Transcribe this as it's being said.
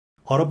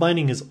Auto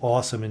binding is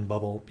awesome in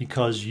Bubble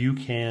because you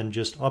can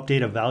just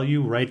update a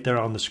value right there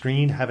on the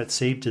screen, have it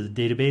saved to the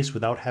database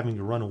without having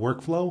to run a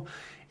workflow,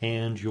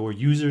 and your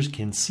users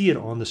can see it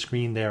on the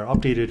screen there,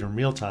 updated in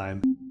real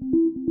time.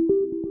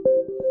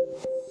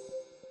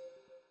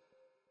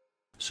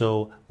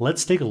 So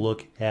let's take a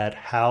look at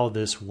how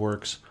this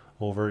works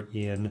over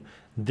in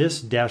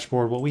this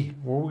dashboard. What we're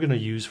going to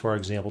use for our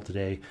example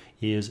today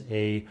is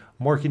a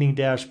marketing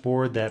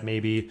dashboard that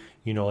maybe,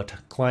 a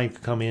client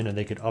could come in and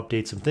they could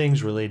update some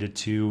things related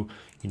to,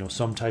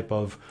 some type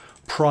of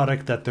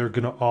product that they're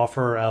going to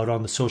offer out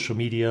on the social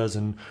medias,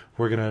 and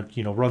we're going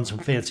to, run some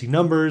fancy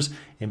numbers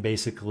and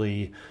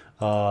basically,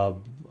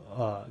 learn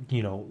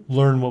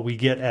what we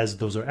get as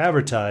those are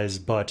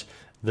advertised. But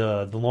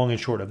the long and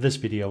short of this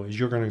video is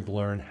you're going to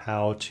learn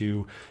how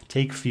to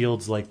take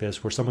fields like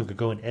this where someone could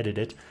go and edit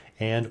it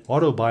and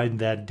auto bind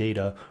that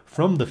data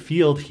from the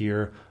field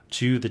here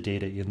to the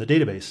data in the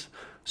database.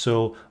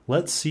 So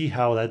let's see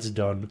how that's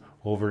done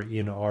over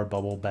in our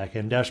Bubble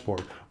backend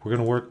dashboard. We're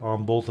going to work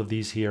on both of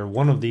these here.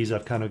 One of these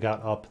I've kind of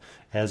got up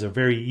as a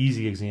very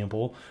easy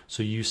example.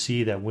 So you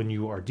see that when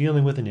you are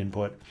dealing with an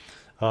input,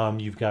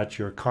 you've got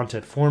your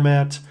content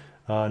format.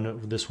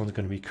 This one's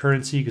going to be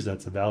currency because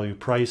that's the value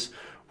price.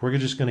 We're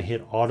just going to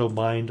hit auto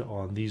bind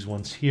on these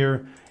ones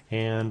here,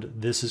 and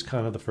this is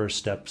kind of the first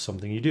step,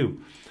 something you do.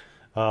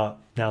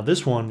 Now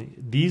these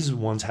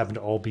ones happen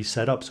to all be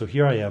set up. So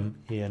here I am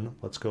in,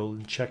 let's go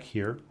and check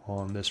here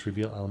on this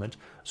reveal element.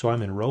 So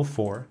I'm in row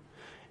 4,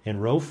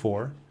 and row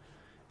 4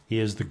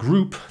 is the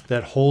group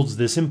that holds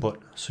this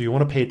input. So you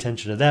want to pay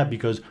attention to that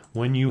because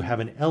when you have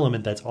an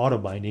element that's auto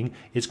binding,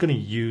 it's going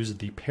to use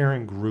the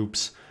parent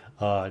group's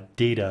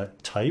data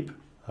type.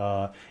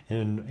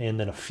 And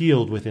then a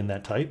field within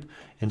that type.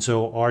 And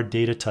so our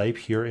data type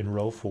here in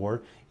row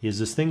 4 is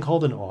this thing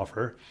called an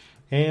offer.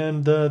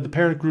 And the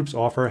parent group's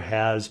offer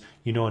has,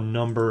 a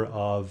number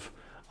of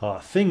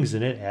things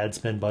in it, ad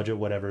spend, budget,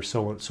 whatever,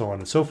 so on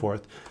and so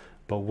forth.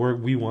 But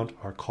we want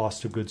our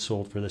cost of goods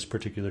sold for this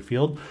particular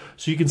field.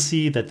 So you can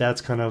see that that's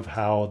kind of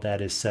how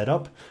that is set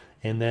up.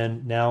 And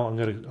then now I'm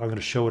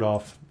gonna show it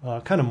off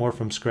kind of more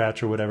from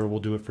scratch or whatever. We'll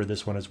do it for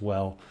this one as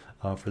well.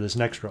 For this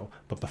next row.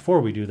 But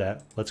before we do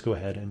that, let's go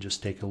ahead and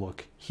just take a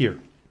look here.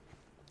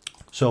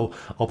 So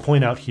I'll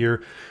point out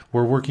here,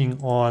 we're working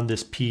on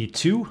this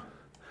P2,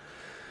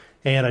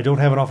 and I don't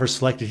have an offer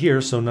selected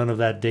here, so none of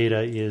that data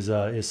is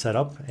set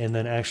up. And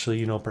then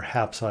actually,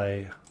 perhaps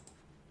I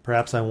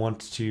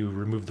want to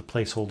remove the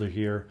placeholder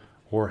here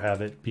or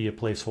have it be a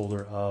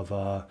placeholder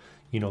of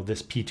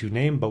this P2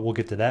 name, but we'll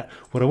get to that.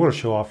 What I want to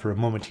show off for a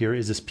moment here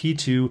is this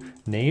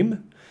P2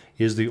 name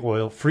is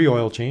the free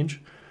oil change.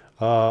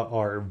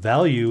 Our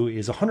value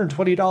is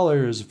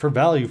 $120 for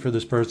value for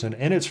this person,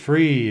 and it's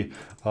free.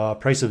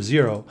 Price of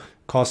 0.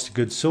 Cost of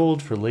goods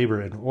sold for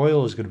labor and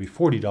oil is going to be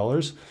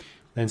 $40.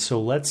 And so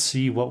let's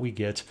see what we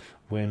get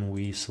when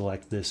we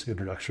select this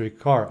introductory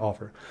car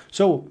offer.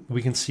 So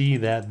we can see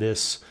that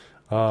this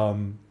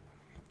name,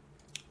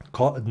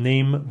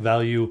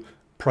 value,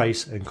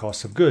 price, and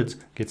cost of goods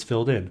gets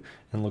filled in,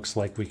 and looks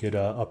like we could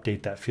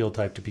update that field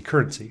type to be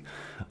currency.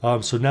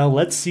 So now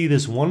let's see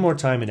this one more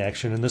time in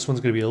action, and this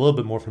one's going to be a little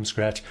bit more from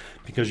scratch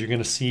because you're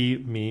going to see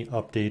me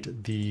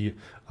update the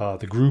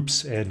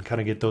groups and kind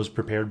of get those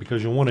prepared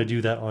because you'll want to do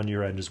that on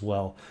your end as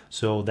well.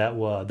 So that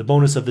the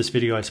bonus of this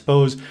video, I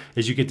suppose,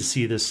 is you get to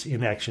see this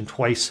in action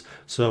twice,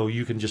 so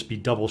you can just be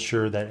double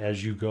sure that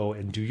as you go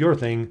and do your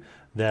thing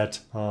that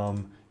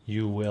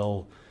you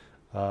will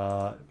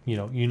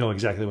you know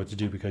exactly what to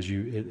do because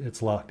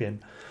it's locked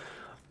in.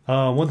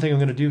 One thing I'm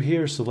going to do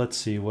here, so let's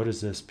see, what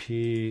is this?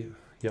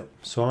 Yep.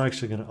 So I'm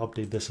actually going to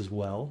update this as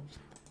well.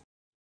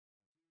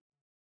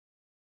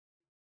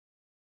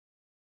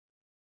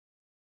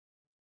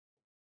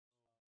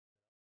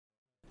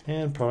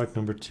 And product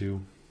number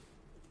 2,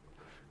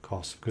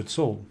 cost of goods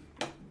sold.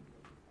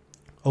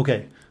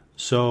 Okay,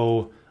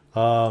 so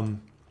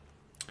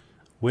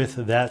with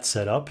that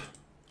set up,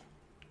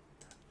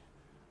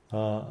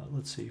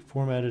 let's see,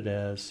 formatted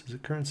as, is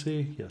it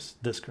currency? Yes,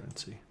 this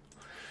currency.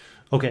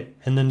 Okay,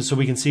 and then so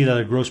we can see that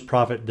a gross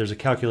profit, there's a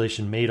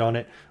calculation made on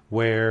it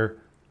where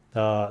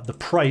the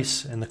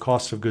price and the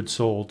cost of goods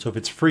sold, so if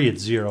it's free,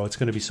 it's 0. It's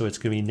going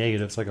to be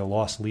negative. It's like a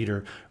loss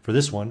leader for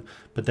this one.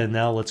 But then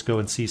now let's go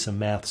and see some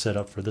math set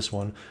up for this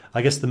one.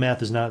 I guess the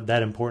math is not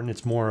that important.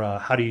 It's more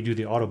how do you do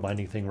the auto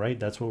binding thing, right?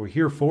 That's what we're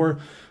here for.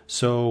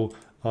 So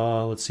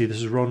let's see, this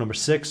is row number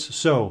 6.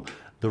 So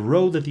the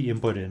row that the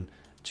input in,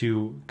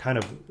 to kind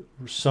of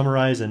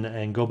summarize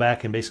and go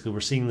back, and basically we're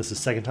seeing this a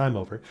second time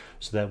over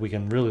so that we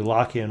can really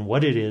lock in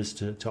what it is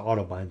to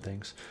auto bind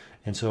things.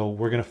 And so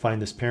we're going to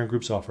find this parent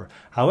group's offer.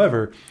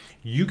 However,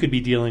 you could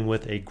be dealing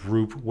with a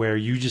group where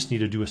you just need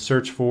to do a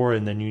search for,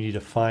 and then you need to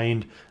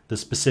find the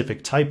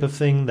specific type of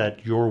thing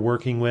that you're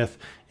working with,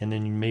 and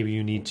then maybe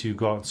you need to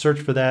go out and search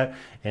for that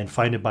and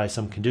find it by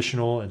some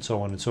conditional and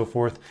so on and so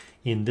forth.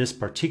 In this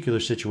particular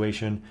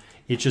situation,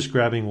 it's just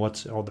grabbing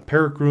what's on the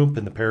parent group,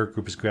 and the parent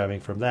group is grabbing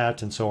from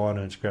that and so on,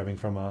 and it's grabbing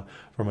from a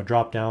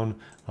drop down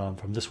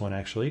from this one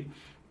actually.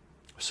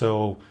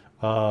 So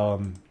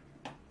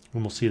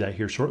And we'll see that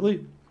here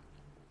shortly.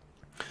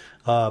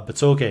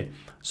 Okay,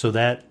 so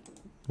that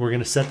we're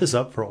going to set this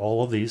up for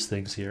all of these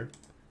things here.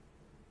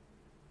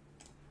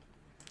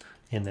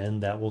 And then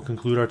that will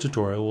conclude our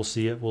tutorial. We'll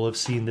see it. We'll have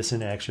seen this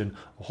in action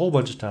a whole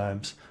bunch of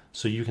times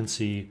so you can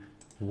see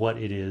what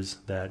it is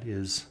that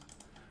is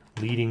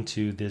leading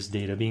to this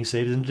data being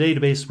saved in the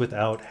database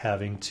without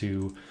having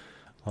to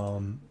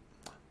run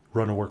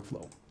a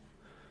workflow.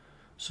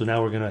 So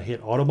now we're going to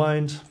hit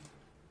autobind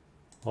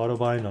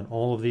on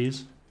all of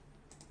these.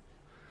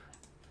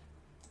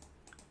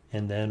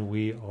 And then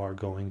we are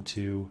going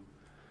to,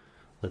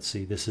 let's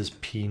see, this is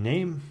P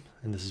name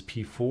and this is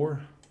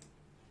P4.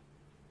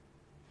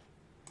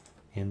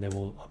 And then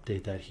we'll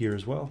update that here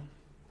as well.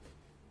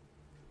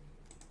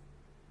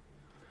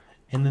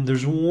 And then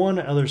there's one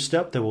other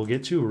step that we'll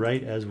get to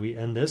right as we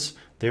end this.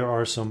 There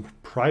are some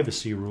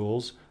privacy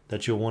rules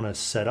that you'll want to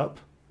set up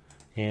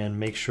and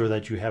make sure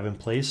that you have in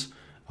place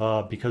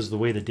because the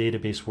way the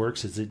database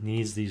works is it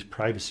needs these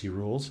privacy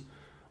rules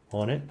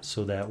on it,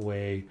 so that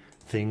way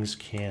things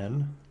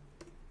can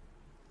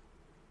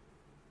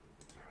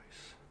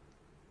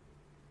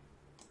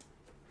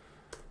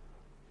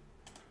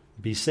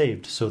be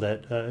saved, so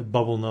that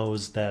Bubble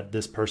knows that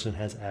this person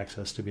has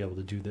access to be able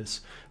to do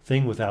this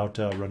thing without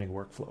running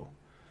workflow.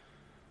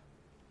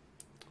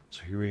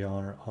 So here we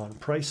are on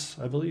price,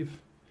 I believe.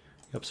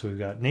 Yep, so we've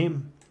got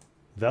name,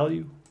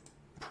 value,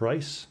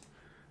 price,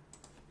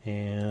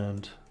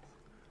 and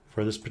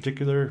for this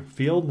particular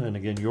field, and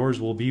again, yours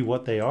will be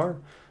what they are,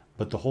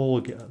 but the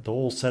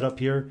whole setup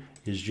here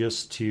is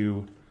just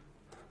to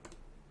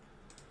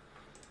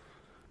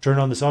turn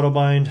on this auto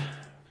bind,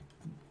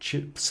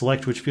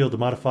 select which field to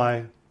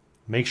modify,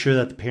 make sure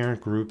that the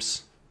parent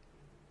groups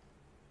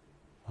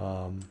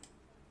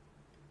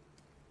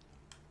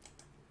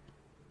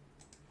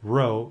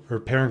row or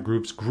parent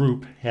groups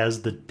group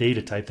has the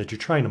data type that you're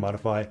trying to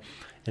modify.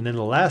 And then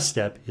the last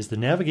step is to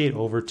navigate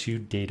over to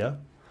data.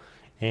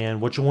 And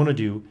what you'll want to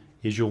do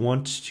is you'll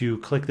want to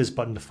click this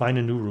button to find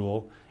a new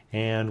rule.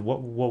 And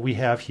what we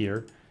have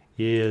here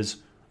is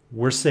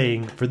we're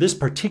saying for this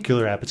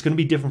particular app, it's going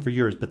to be different for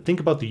yours, but think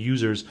about the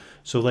users.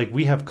 So like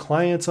we have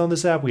clients on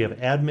this app, we have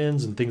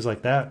admins and things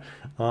like that.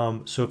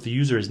 So if the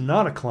user is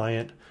not a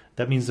client,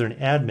 that means they're an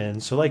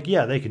admin. So like,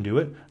 yeah, they can do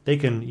it. They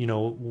can, you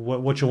know,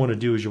 what you want to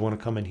do is you want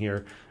to come in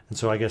here. And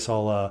so I guess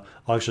I'll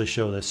actually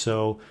show this.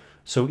 So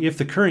if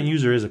the current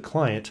user is a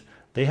client,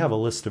 they have a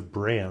list of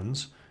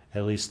brands.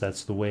 At least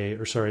that's the way,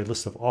 or sorry,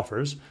 list of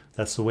offers.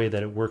 That's the way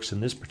that it works in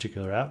this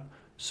particular app.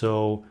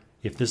 So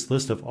if this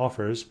list of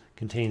offers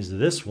contains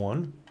this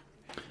one,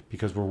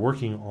 because we're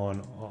working on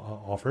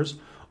offers,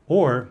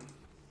 or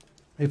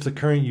if the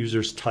current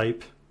user's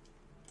type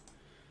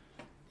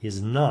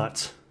is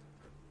not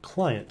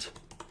client,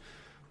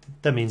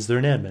 that means they're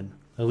an admin.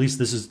 At least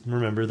this is,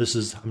 remember,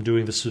 I'm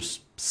doing this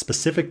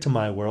specific to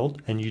my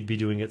world, and you'd be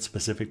doing it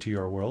specific to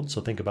your world. So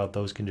think about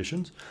those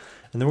conditions.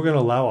 And then we're going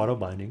to allow auto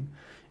binding.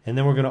 And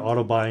then we're going to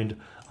auto bind.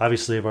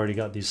 Obviously, I've already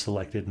got these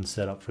selected and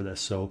set up for this.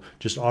 So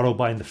just auto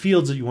bind the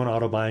fields that you want to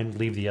auto bind,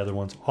 leave the other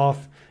ones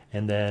off.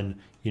 And then,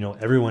 you know,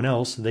 everyone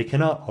else, they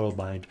cannot auto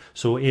bind.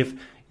 So if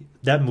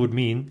that would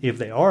mean if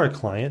they are a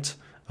client,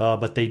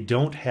 but they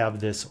don't have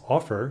this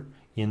offer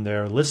in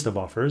their list of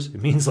offers,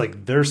 it means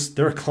like they're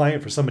a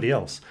client for somebody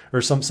else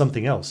or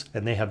something else,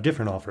 and they have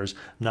different offers,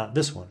 not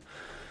this one.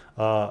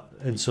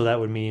 And so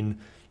that would mean,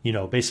 you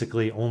know,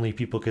 basically only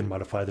people can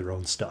modify their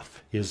own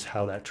stuff is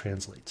how that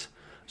translates.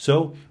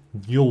 So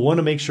you'll want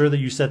to make sure that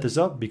you set this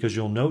up, because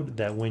you'll note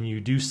that when you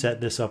do set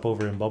this up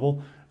over in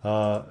Bubble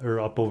or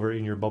up over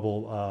in your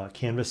Bubble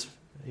canvas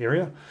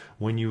area,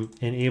 when you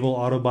enable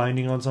auto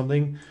binding on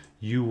something,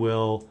 you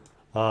will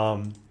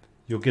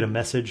you'll get a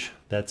message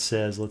that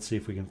says, let's see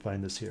if we can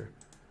find this here.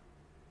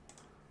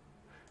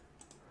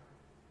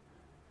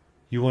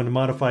 You want to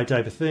modify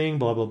type of thing,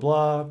 blah, blah,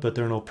 blah, but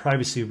there are no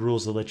privacy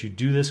rules that let you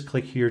do this.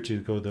 Click here to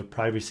go to the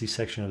privacy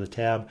section of the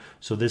tab.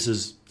 So this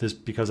is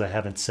because I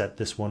haven't set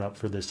this one up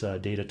for this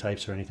data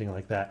types or anything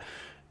like that.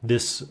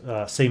 This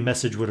same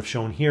message would have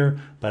shown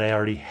here, but I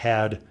already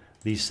had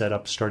these set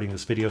up starting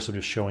this video. So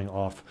just showing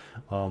off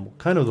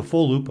kind of the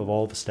full loop of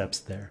all the steps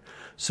there.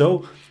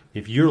 So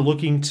if you're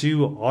looking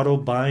to auto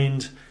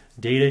bind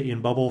data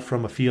in Bubble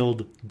from a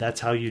field,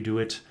 that's how you do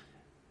it.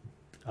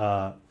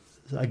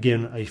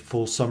 Again, a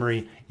full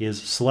summary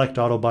is select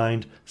auto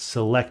bind,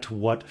 select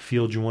what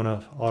field you want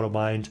to auto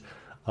bind.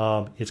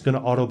 It's going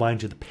to auto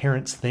bind to the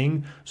parent's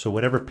thing. So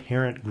whatever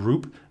parent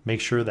group,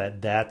 make sure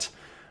that that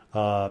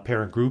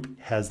parent group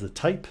has the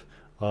type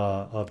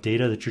of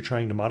data that you're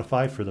trying to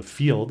modify for the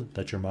field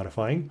that you're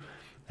modifying.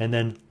 And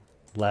then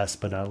last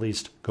but not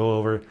least, go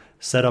over,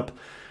 set up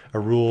a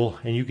rule,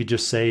 and you could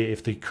just say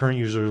if the current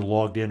user is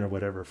logged in or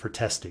whatever for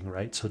testing,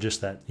 right? So just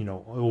that, you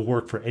know, it will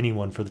work for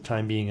anyone for the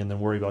time being, and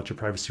then worry about your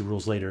privacy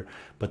rules later.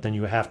 But then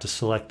you have to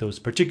select those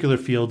particular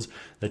fields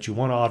that you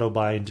want to auto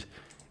bind.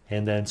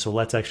 And then, so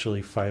let's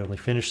actually finally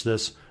finish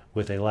this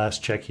with a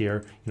last check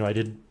here. You know, I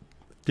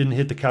didn't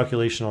hit the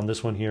calculation on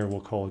this one here.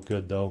 We'll call it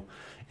good though.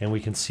 And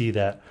we can see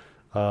that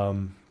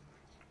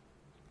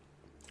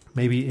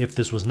maybe if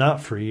this was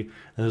not free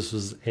and this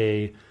was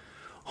a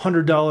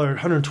 $100,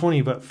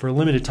 $120, but for a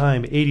limited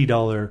time,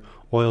 $80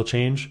 oil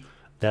change,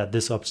 that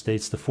this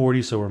upstates to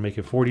 40, so we're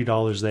making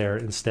 $40 there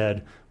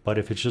instead. But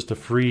if it's just a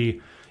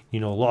free,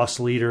 loss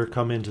leader,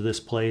 come into this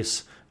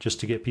place just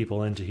to get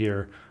people into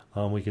here,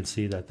 we can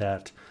see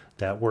that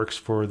works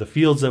for the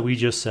fields that we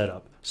just set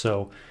up.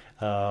 So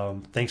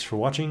thanks for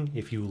watching.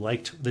 If you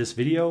liked this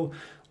video,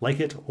 like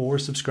it or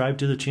subscribe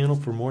to the channel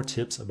for more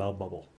tips about Bubble.